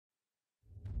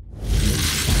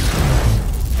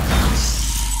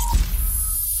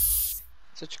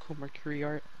Such cool Mercury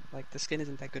art. Like, the skin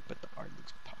isn't that good, but the art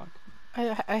looks pog.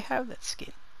 I have that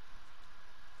skin.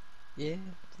 Yeah,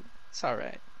 it's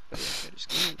alright. But it's better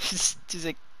skin. Just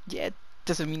like, yeah, it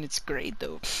doesn't mean it's great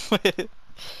though.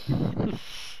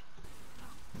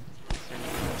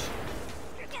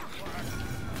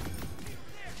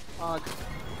 Pog.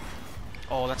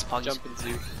 Oh, that's Poggy's. Jumping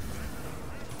zoo.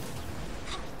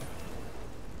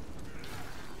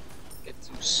 Get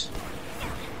Zeus.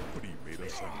 Primera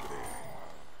sangre.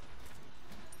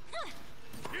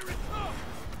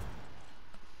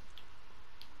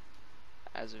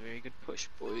 That's a very good push,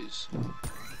 boys.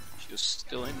 She was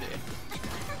still in there.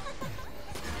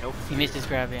 Nope. He missed his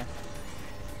grab, yeah.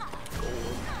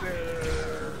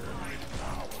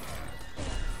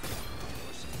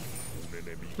 Un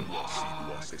enemigo ha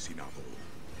sido asesinado.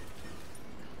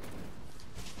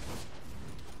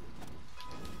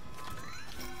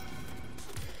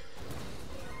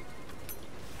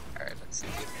 Alright, let's see.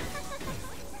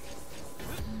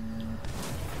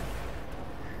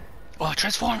 Oh,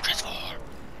 transform!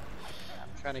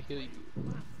 I'm trying to heal you.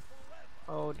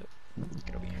 Oh, no.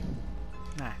 Get over here.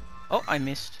 Nah. Oh, I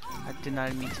missed. I did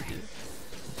not mean to do it.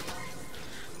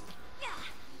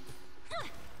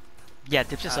 Yeah,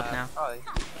 dips us up now. Oh,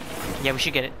 Yeah, we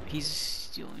should get it. He's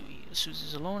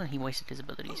Suzu's alone and he wasted his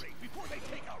abilities.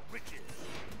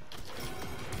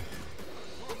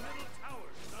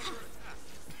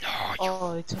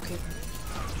 oh, it's okay.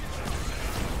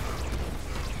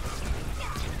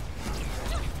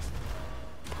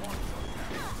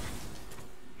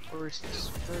 First is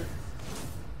hurt.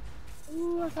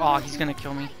 Oh, he's gonna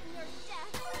kill me.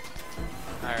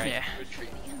 Alright, Yeah. retreat.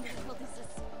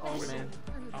 Oh man,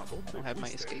 I don't have my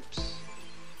escapes.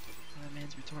 That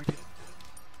man's retarded.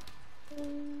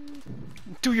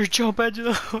 Do your jump,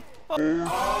 Angela.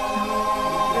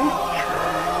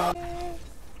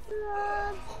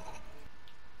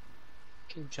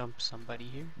 Can jump somebody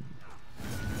here.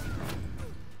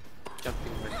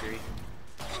 Jumping Mercury.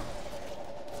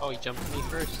 Oh, he jumped me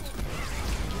first.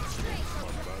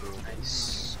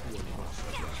 Nice.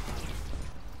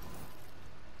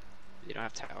 You don't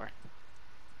have tower.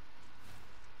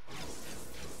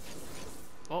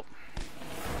 Oh.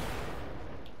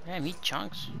 Damn, he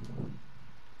chunks.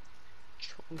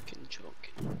 Chunkin'.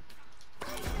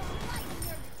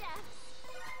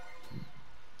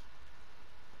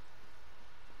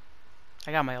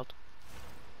 I got my ult.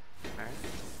 Alright.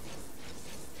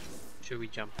 Should we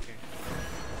jump here?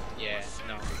 Yeah,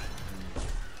 no.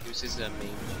 This is a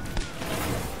main.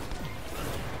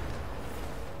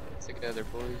 Together,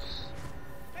 boys.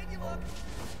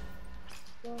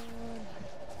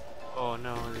 Oh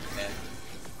no, that's bad.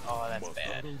 Oh, that's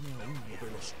bad. Mataron a uno de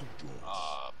los tuyos.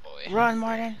 Oh boy. Run,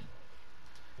 Martin.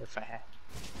 If I had.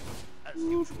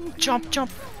 Jump. You're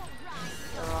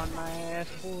on my ass,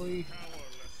 boy.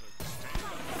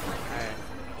 Alright.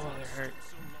 Oh, that hurt.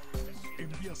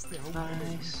 Enviaste a un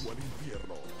Nice. enemigo al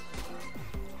infierno.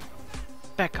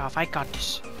 Back off, I got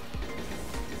this.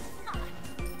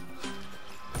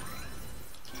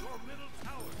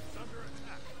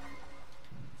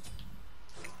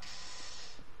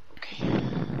 Okay.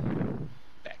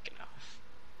 Backing off.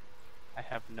 I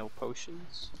have no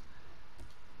potions.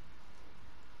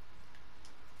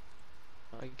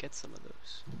 I get some of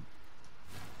those.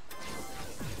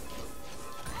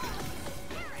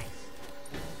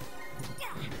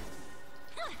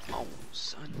 Oh,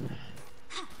 son.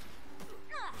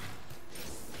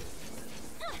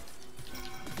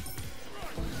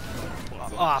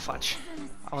 Oh, fudge.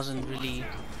 I wasn't really.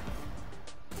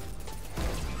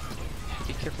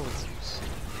 Be careful with Zeus.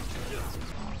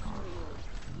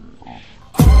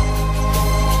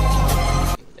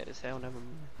 That is hell, never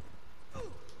mind.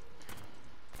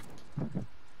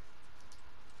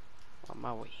 On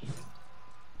my way.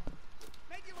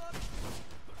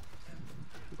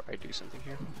 Probably do something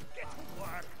here.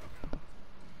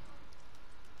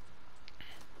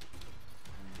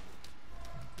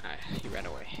 Ah, he ran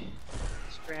away.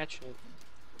 Scratch it.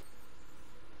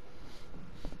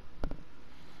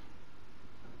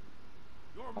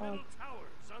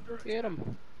 Get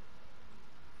him.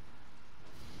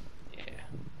 Yeah.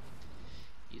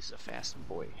 He's a fast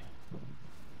boy.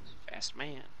 He's a fast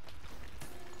man.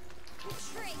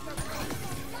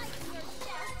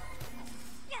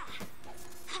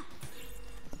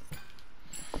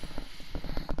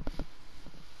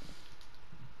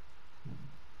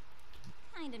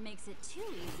 Kinda makes it too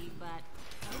easy, but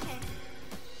okay.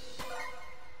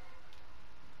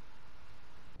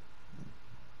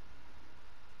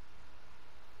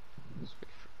 Let's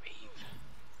wait for wave.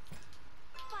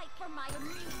 Fight for my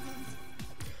amusement.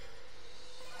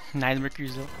 Neither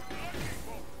Mercury's up.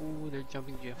 Ooh, they're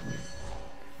jumping Jim.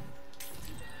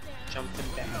 Jumping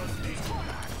back.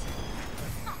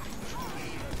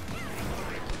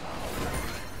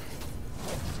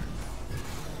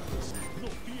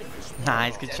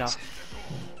 Nice, good job.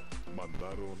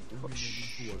 Mandaron un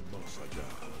individual más allá.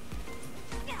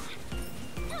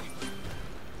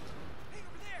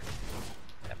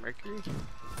 That Mercury?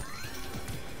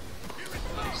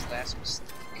 His last mistake.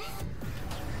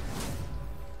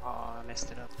 Oh, I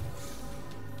messed it up.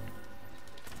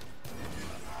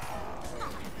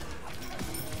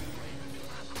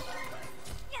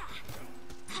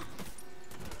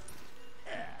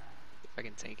 If I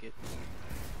can take it.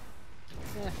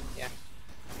 Yeah.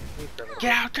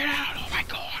 Get out, get out! Oh my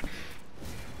god!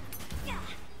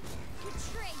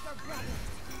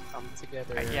 Come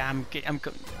together. Yeah, I'm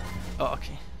go. Oh,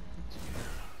 okay.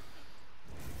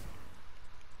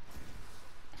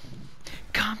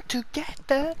 Come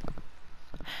together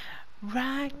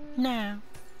right now.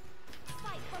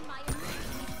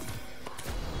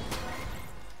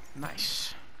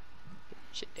 Nice.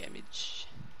 Shit damage.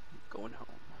 Going home.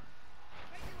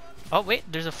 Oh wait,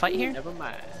 there's a fight here. Never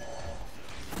mind.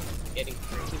 Getting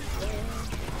freaking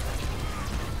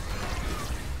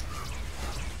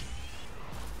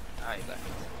Ah, he left.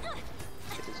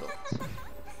 Get his ult.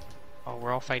 Oh,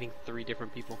 we're all fighting 3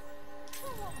 different people.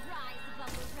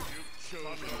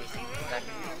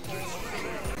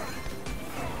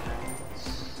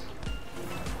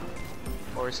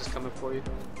 Horus is coming for you.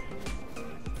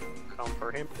 Come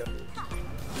for him. Go.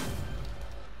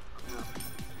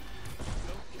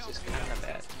 This is kind of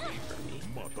bad for me.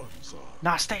 Matanza.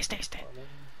 Nah, stay.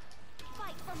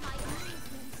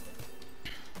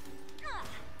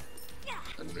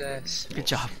 Yes. Good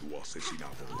job. Sido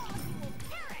asesinado.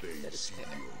 Deicidio.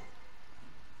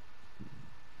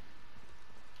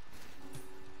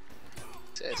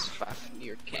 Says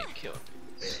Fafnir can't kill him.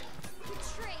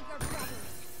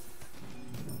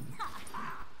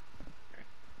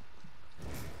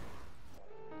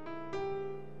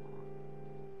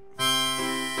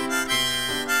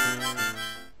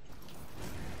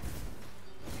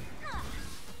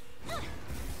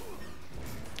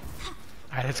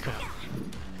 Alright, let's go.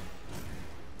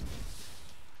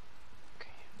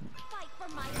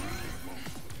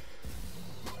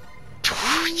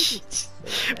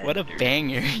 What a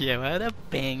banger. Yeah, what a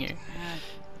banger.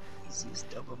 Easiest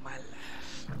double my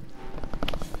life.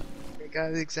 I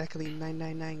got exactly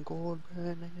 999 gold, bro.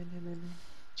 999.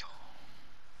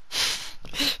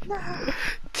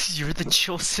 You're the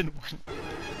chosen one.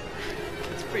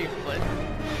 That's pretty fun.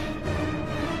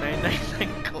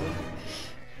 999 gold.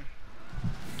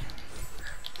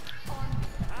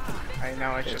 I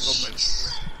know I should open.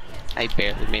 I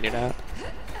barely made it out.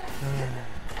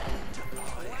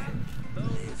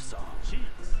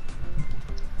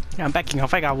 Yeah, I'm backing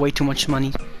off. I got way too much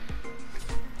money.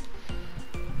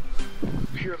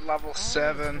 Pure level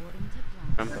 7.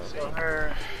 So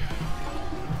her.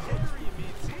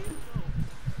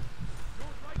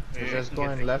 Is just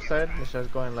going left side? Is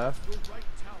just going left?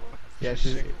 Yeah,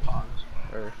 she's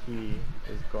or he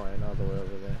is going all the way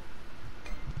over there.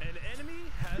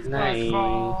 Nice.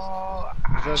 Oh,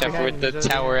 Just Check behind with you, the just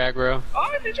tower aggro.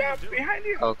 oh, the job behind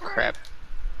you. Oh crap.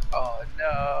 Oh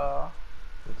no.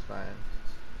 It's fine.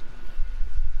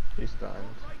 He's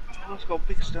stunned. Oh, let's go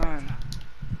big stun.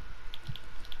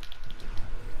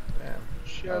 Damn.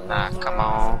 Ah, come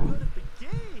on.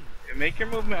 Yeah, make your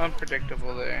movement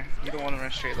unpredictable there. You don't want to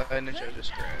run straight line and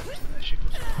just grab. That shit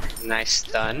goes. Nice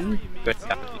stun. Good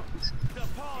job.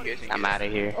 You guys I'm out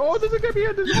of here. Oh, there's a guy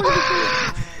behind us!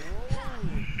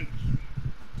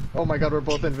 Oh my god, we're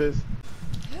both in Viz.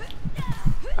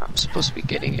 I'm supposed to be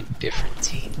getting a different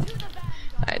team.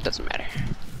 It doesn't matter.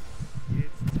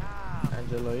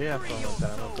 Angelo, you have fun with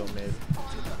that. I'm gonna go mid.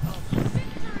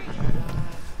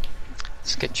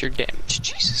 Let's get your damage,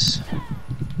 Jesus.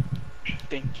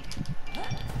 Thank you.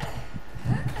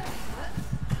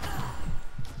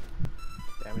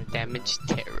 Damage. Damage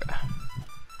Terra.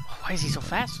 Why is he so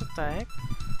fast? What the heck?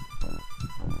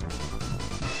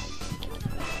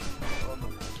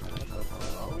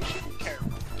 Oh, we should be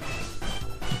careful.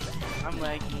 I'm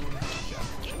lagging.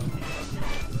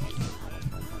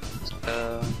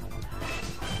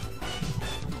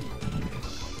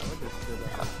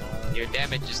 Your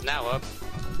damage is now up.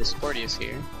 Discordia is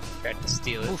here. Tried to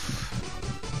steal it. Oof.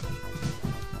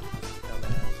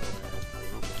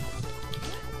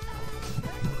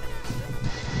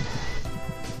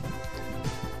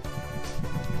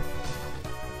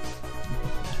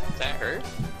 That hurt?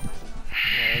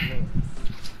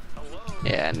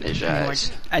 Yeah, Yeah, Ninja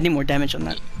is I need more damage on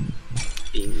that.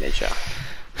 being Ninja.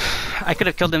 I could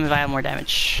have killed him if I had more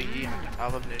damage. I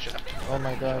love Ninja. Oh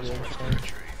my god, yeah.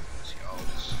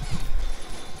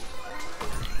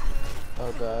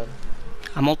 Oh god.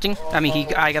 I'm ulting. I mean,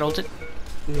 I got ulted.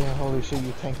 Yeah, holy shit,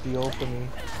 you tanked the ult for me.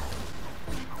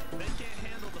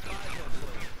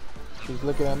 She's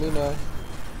looking at me now.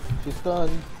 She's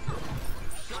stunned.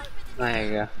 There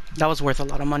you go. That was worth a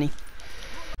lot of money.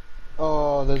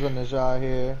 Oh, there's a Najah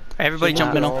here. Everybody She jump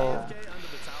got middle. ult.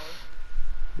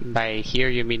 By here,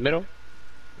 you mean middle?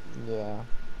 Yeah.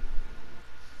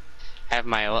 I have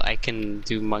my ult. I can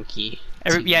do monkey.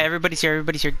 Yeah, everybody's here.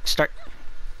 Everybody's here. Start.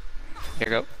 Here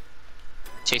we go.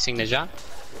 Chasing Najah.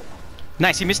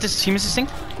 Nice. He missed his. He missed his thing.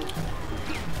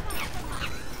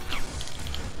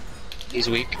 He's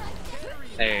weak.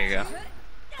 There you go.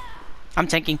 I'm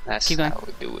tanking. That's Keep going. how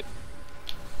we do it.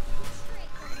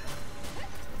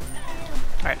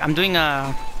 All right. I'm doing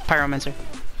a pyromancer.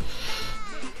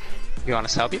 You want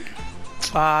us to help you?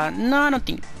 No, I don't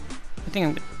think. I think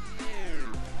I'm good.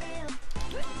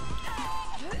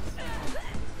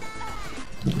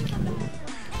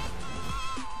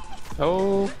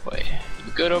 Oh boy.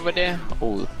 You good over there?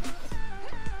 Oh.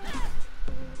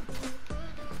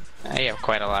 I have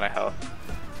quite a lot of health.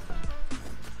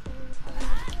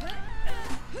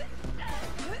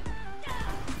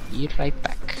 Be right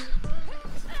back.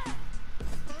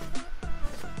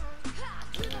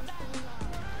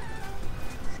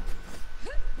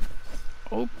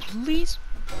 Oh, please.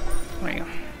 There you go.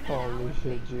 Holy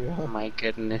shit, Oh Gio. my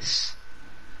goodness.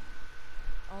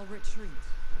 I'll retreat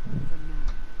for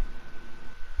now.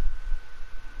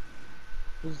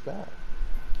 Who's that?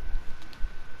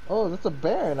 Oh, that's a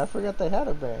Baron. I forgot they had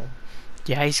a Baron.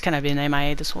 Yeah, he's kind of been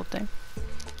MIA this whole thing.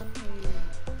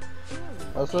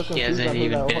 I was so He confused on hasn't who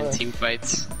even that been in was. team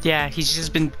fights. Yeah, he's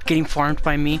just been getting farmed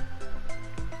by me.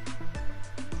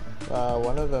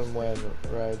 One of them went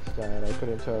right side. I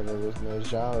couldn't tell if it was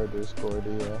Najah or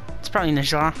Discordia. It's probably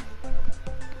Najah.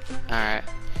 Alright.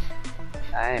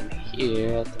 I am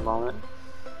here at the moment.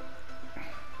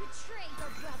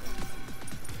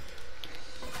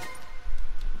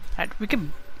 Alright, we could.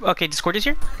 Okay, Discord is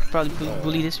here. Probably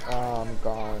bully this. I'm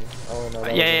gone. Oh no.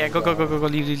 that Yeah, was go,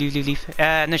 Najah. leave.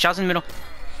 Najah's in the middle.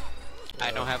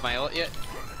 I don't have my ult yet.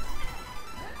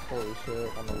 Holy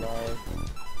shit, I'm alive.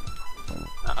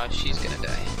 She's gonna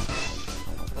die.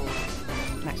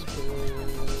 Nice.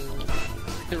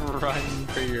 Run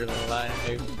for your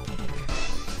life.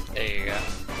 There you go.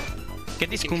 Get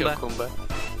this You can kill Kumba. Kumba.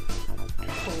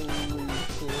 Holy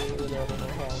shit, I don't know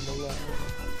how I'm alive.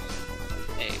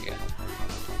 There you go.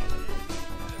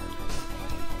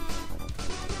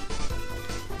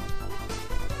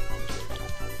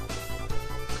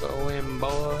 Go in,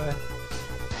 boy.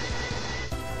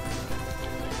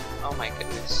 Oh my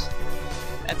goodness.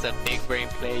 That's a big brain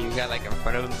play. You got like in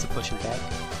front of him to push him back.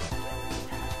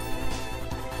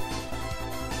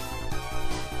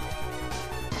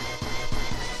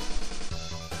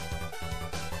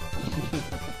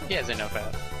 He has enough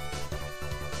out.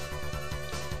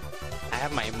 I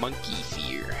have my monkey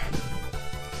fear.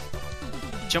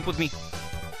 Jump with me.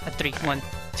 At 3. 1,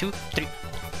 2, 3.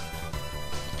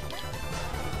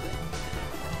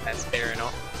 That's fair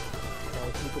enough.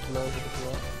 Keep it low, keep it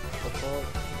low. The fuck?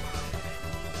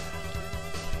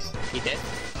 He dead?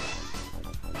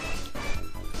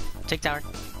 Take tower.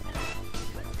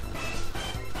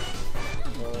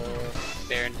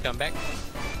 Baron, come back.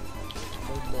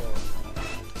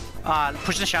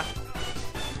 Push the shot.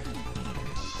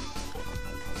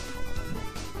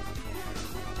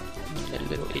 A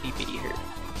little itty bitty hurt.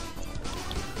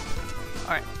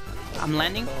 Alright. I'm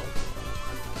landing.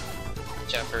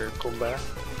 Watch out for Kumba.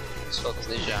 Let's focus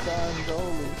this shot.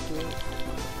 Holy shit.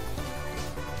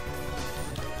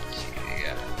 Here you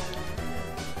go.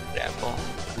 Good apple.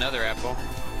 Another apple.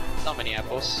 So many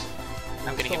apples.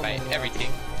 I'm getting hit by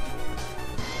everything.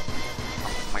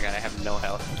 Oh my god, I have no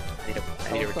health. I need to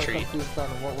I was so retreat. confused on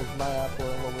what was my apple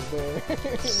and what was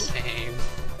there. Same.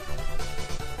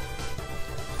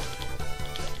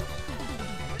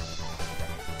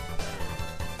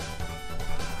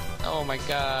 Oh my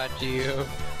god, you.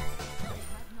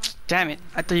 Damn it.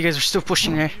 I thought you guys were still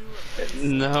pushing there.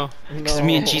 No. Because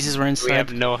me and Jesus were We inside.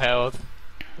 have no health.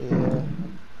 Yeah.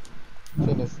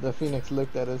 The Phoenix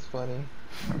looked at us funny.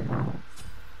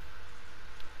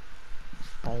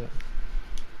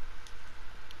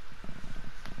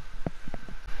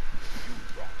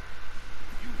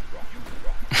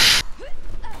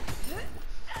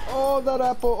 Oh, that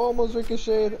apple almost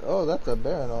ricocheted. Oh, that's a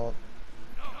Baron ult.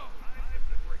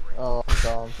 Oh, I'm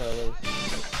gone,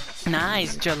 fellas.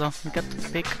 Nice, Jello. We got the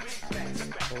pick.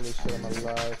 Holy shit, I'm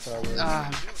alive,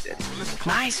 fellas.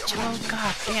 Nice, Jello.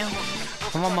 God damn.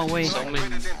 I'm on my way. So many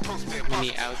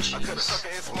ouchies.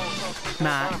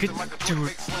 Nah, good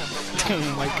dude.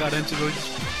 Oh my god, Angelo. You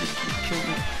killed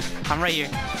me. I'm right here.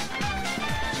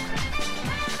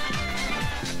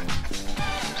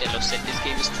 Jello said this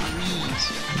game is too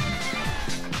easy.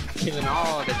 Killing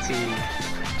all the team.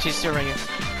 She's still right here.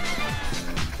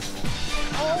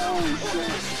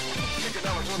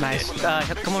 Nice.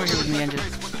 Come over here with me, Angelo.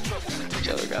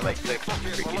 Jello got like the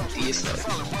freaking D side.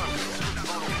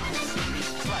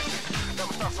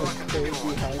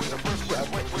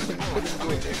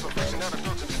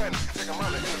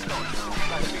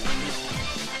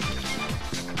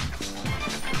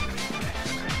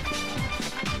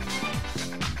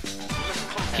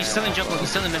 He's still in jungle, he's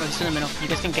still in the middle, he's still in the middle. You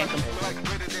guys can gank him.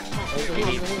 We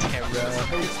need terror.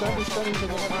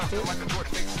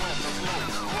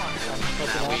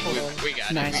 We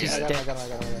got Nice, it. he's dead. I got him.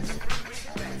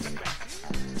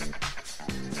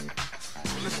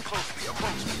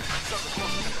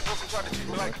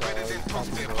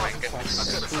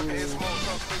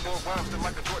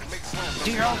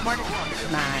 Do your own part.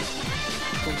 Nice.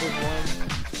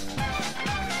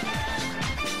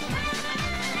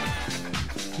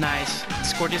 Nice.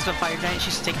 Discordia's the fire giant,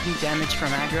 she's taking damage from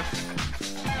aggro.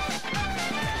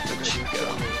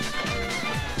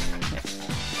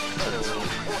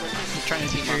 I'm trying to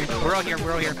secure you. We're all here,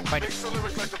 Fight it.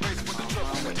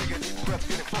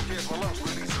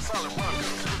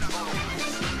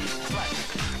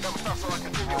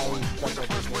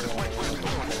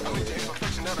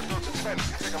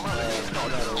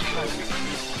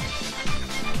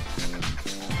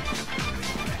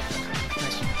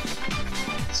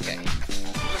 This guy.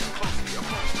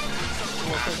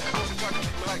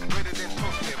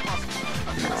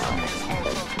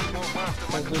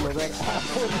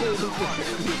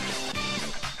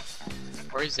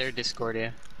 Where's their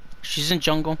Discordia? She's in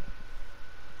jungle.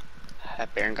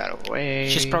 That Baron got away.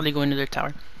 She's probably going to their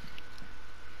tower.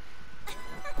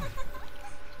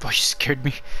 Boy, she scared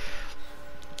me.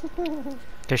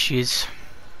 There she is.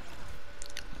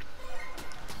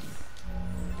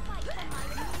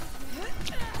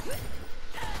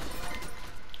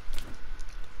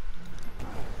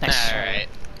 Nice. Alright.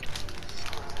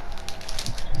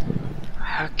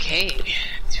 Okay.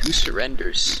 2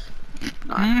 surrenders.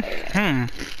 Not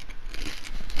bad.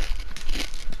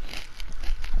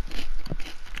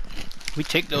 We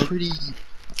take those. Pretty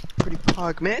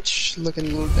pog match. Looking a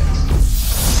little nice.